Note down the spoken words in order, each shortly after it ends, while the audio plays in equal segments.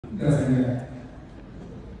That's okay.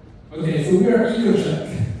 Okay, so we are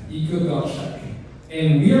eco.check,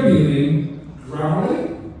 and we are building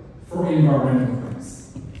Grammarly for environmental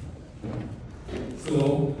claims.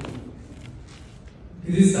 So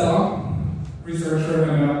this is Stella, researcher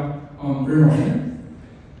on Greenwashing.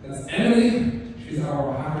 That's Emily, she's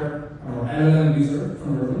our hacker, our LLM user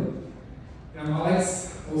from Berkeley. And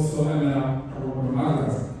Alex, also our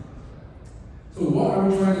advertising. So what are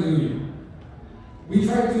we trying to do here? We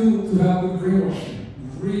try to help with greenwashing.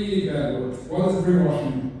 Really bad word. What is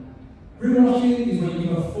greenwashing? Greenwashing is when you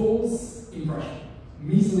give a false impression,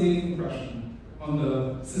 misleading impression on the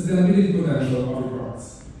sustainability potential of your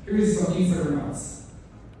products. Here is some Instagram ads.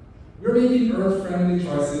 We're making earth-friendly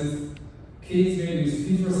choices. Kids may use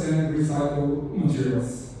 50% recycled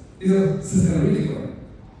materials. These are sustainability claims.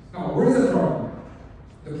 Now, where is the problem?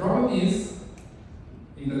 The problem is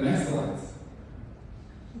in the next slide.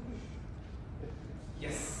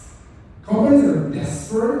 Yes. Companies are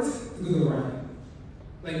desperate to do the right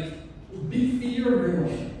thing. Like, big fear of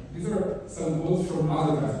greenwashing. These are some quotes from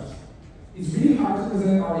advertisers. It's really hard to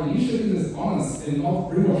present our initiatives as honest and not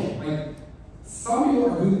greenwashing. Like, some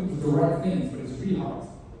people are doing the right things, but it's really hard.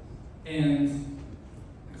 And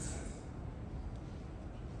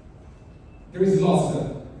there is lots of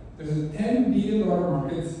them. There's a $10 billion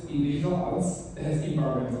market in digital ads that has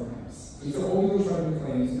environmental claims. So these are all those trying to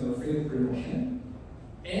claims that are afraid of greenwashing.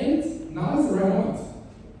 And now is the right moment.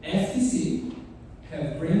 FTC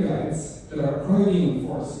have green guides that are currently being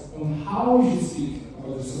enforced on how you should speak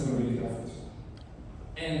about the sustainability effort.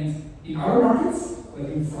 And in other markets, like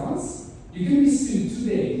in France, you can be sued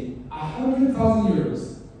today 100,000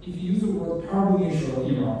 euros if you use the word carbon neutral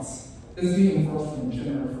in your ads. That's being enforced from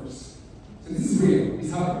January 1st. So this is real,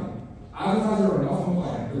 it's happening. Advertisers are not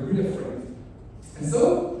compliant, they're really afraid. And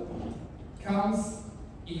so comes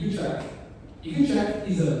EcoCheck. EcoCheck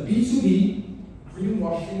is a B2B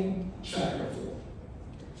greenwashing checker tool.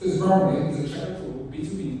 So it's Grammarly, it's a checker tool,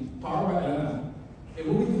 B2B, powered by LLM. And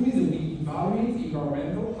what we do is that we evaluate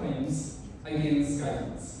environmental claims against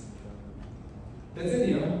guidelines. That's the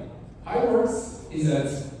idea. How it works is that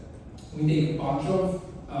we take a bunch of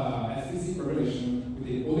FTC regulation, we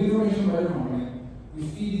take all the information about your company, we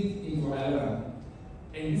feed it into an LLM.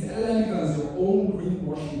 And this LLM becomes your own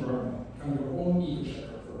greenwashing environment, becomes your own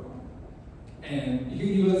eco-checker for a company. And you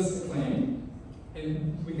can give us a claim,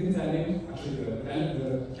 and we can tell you, actually the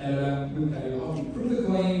LLM will tell you how to prove the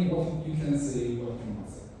claim, what you can say, what you cannot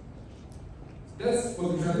say. That's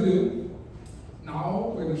what we're trying to do.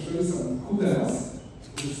 Now we're going to show you some cool demos,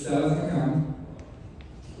 which Stella can come.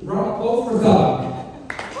 Round of applause for Stella.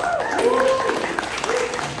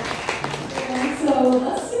 So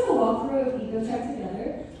let's do a walkthrough of EcoCheck together.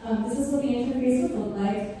 This is what the interface would look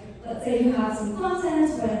like. Let's say you have some content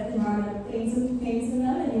with environmental claims in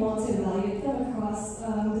them, and you want to evaluate them across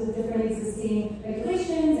the different existing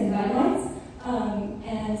regulations and guidelines.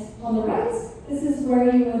 And on the right, this is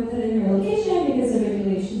where you would put in your location, because the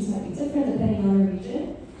regulations might be different depending on your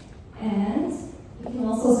region. And you can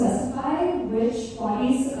also specify which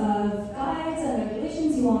bodies of guides and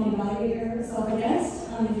regulations you want to evaluate yourself against.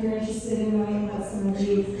 If you're interested in knowing what some of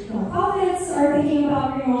the nonprofits are thinking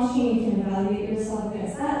about greenwashing, you can evaluate yourself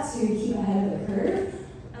against that to keep ahead of the curve.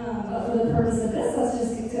 But for the purpose of this, let's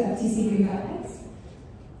just stick to FTC green guidelines.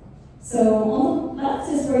 So on the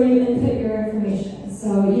left is where you input your information.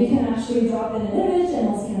 So you can actually drop in an image and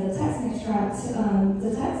it'll scan the text and extract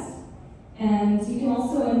the text. And you can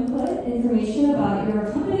also input information about your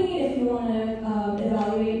company if you want to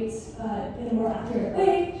evaluate in a more accurate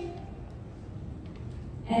way.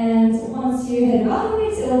 And once you hit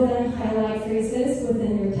evaluate, it'll then highlight phrases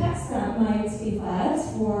within your text that might be flagged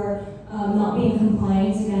for not being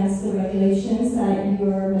compliant against the regulations that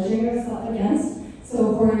you're measuring yourself against.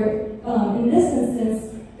 So in this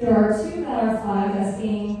instance, there are two that are flagged as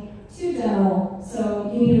being too general. So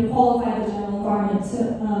you need to qualify the general environment to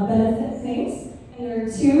benefit things. And there are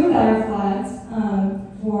two that are flagged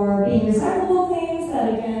for being recyclable claims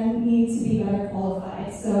that again need to be better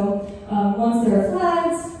qualified. So once they're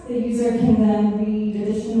flagged, the user can then read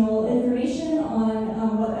additional information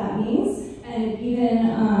on what that means, and it even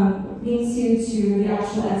links you to the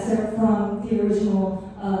actual excerpt from the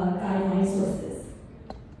original guideline sources.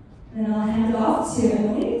 And I'll hand it off to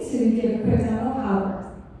Emily to give a quick demo of how it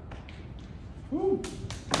works.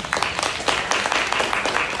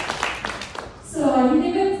 So I can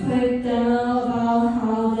give a quick demo about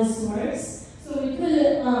how this works. So we put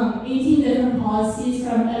 18 different policies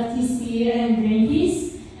from FTC and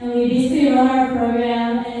Greenpeace, and we basically run our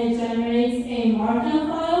program and it generates a markdown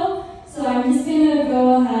file. So I'm just going to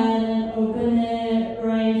go ahead and open it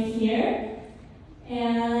right here.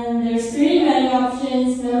 And And there's 3 menu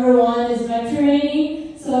options. Number 1 is vector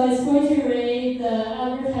rating. So it's going to rate the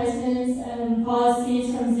advertisements and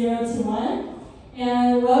policies from 0 to 1.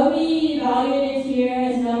 And what we evaluated here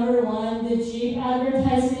is number 1, the Jeep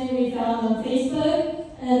advertisement we found on Facebook.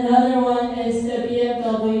 And another one is the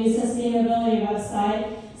BMW sustainability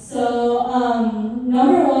website. So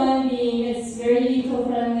number 1 being it's very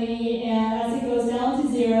eco-friendly, and as it goes down to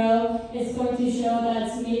 0, it's going to show that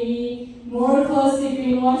it's maybe more close to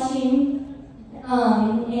greenwashing.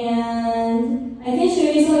 And I can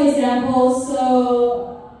show you some examples.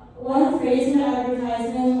 So one phrase in the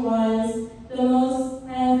advertisement was the most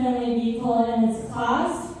planet-friendly vehicle in its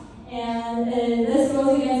class. And this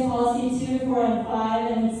goes against policy 2, 4, and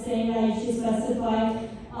 5, and it's saying that you should specify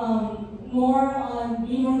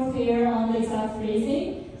be more clear on the exact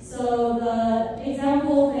phrasing. So the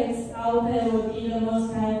example fixed output would be the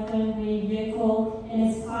most planet-friendly vehicle in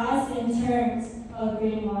its class in terms of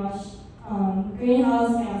greenhouse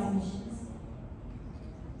gas emissions.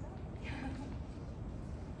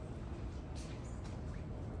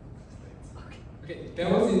 Okay, that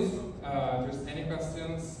was it. If there's any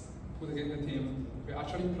questions, put it in the team. We're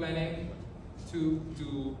actually planning to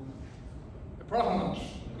do a product launch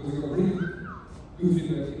because we got really good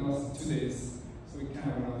feedback in the last 2 days. So we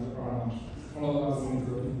kind of want to do a product launch. Follow us on the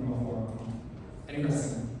forum. Any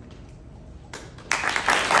questions?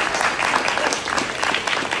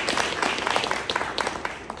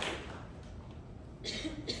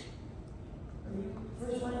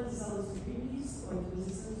 First one to sell this to Greenpeace or to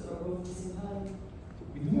businesses or both at the same time?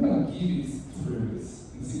 We do want to give it to Greenpeace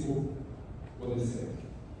and see what they say.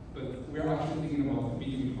 But we are actually thinking about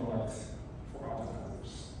building products for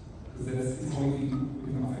advertisers. Because that's how we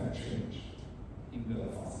can affect change in the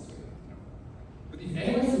fastest way. But if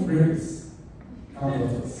anyone's from Greenpeace, come to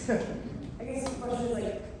us. I guess the question is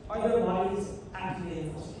like, are there bodies actively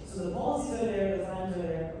enforcing it? So the policies are there, the fines are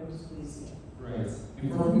there, but who's policing it? Right.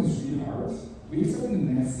 Enforcement is really hard. We expect in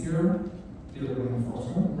the next year they're going to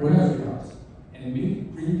enforcement. Right now it's really hard. And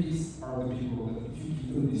Greenpeace are the people that if you give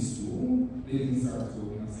them this tool, they can start to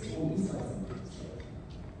say, oh, these guys are doing this right.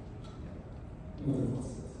 No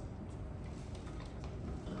enforcement.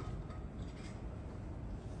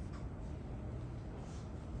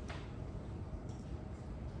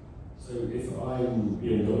 So if I'm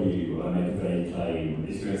BMW and I make a vague claim,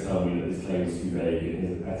 it's going to tell me that this claim is too vague and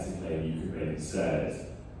here's a better claim you could make instead.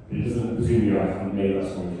 But it doesn't, presumably I haven't made that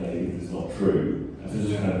strong claim because it's not true. And so it's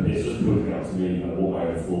just, it's just pointing out to me like, what my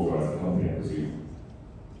own flaws are as a company, I presume.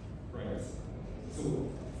 Right. So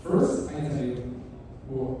first I tell you,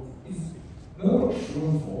 well, it's not about true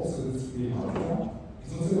and false, so it's really hard for.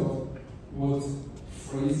 It's also about what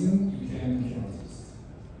phrasing you can and cannot use.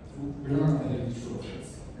 So we're not going to tell you true or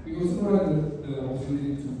false. We also provide the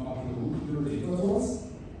opportunity to upload your data to us,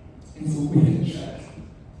 and so we can check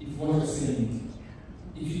if what you're saying,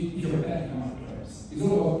 if you're backing up players. It's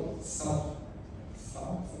all about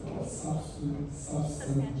substance.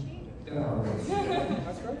 That are right.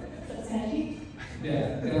 That's right.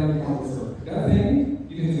 Yeah, that are the that thing,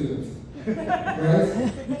 you can do it. Right?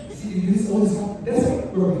 See, this is always that's what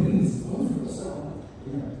we're doing this all for yourself.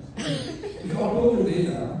 If you upload your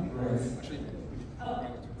data, right?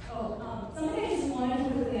 Something I just wanted to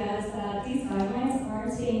quickly add is that these guidelines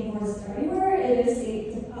aren't being enforced everywhere. It is state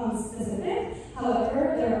specific. However,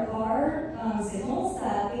 there are signals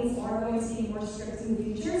that things are going to be more strict in the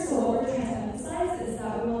future. So what we're trying to emphasize is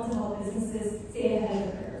that we want to help businesses stay ahead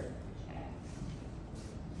of the curve.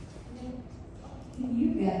 Can you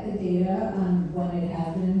get the data on when it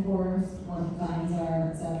has been enforced, what the fines are,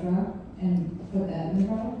 etc., and put that in the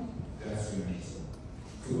product? That's really interesting.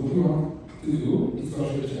 So what we want to do is to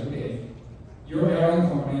actually check, okay, your airline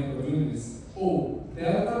company are doing this. Oh,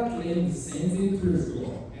 Delta claimed the same thing 2 years ago,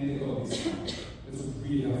 and they got this. That's what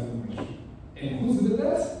really helpful information. And who's good at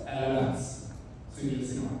that? LLMs. So you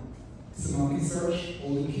just semantic search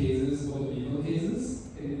all the cases, all the legal cases,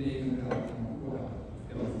 and they can help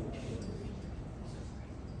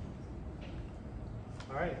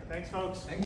All right, thanks, folks.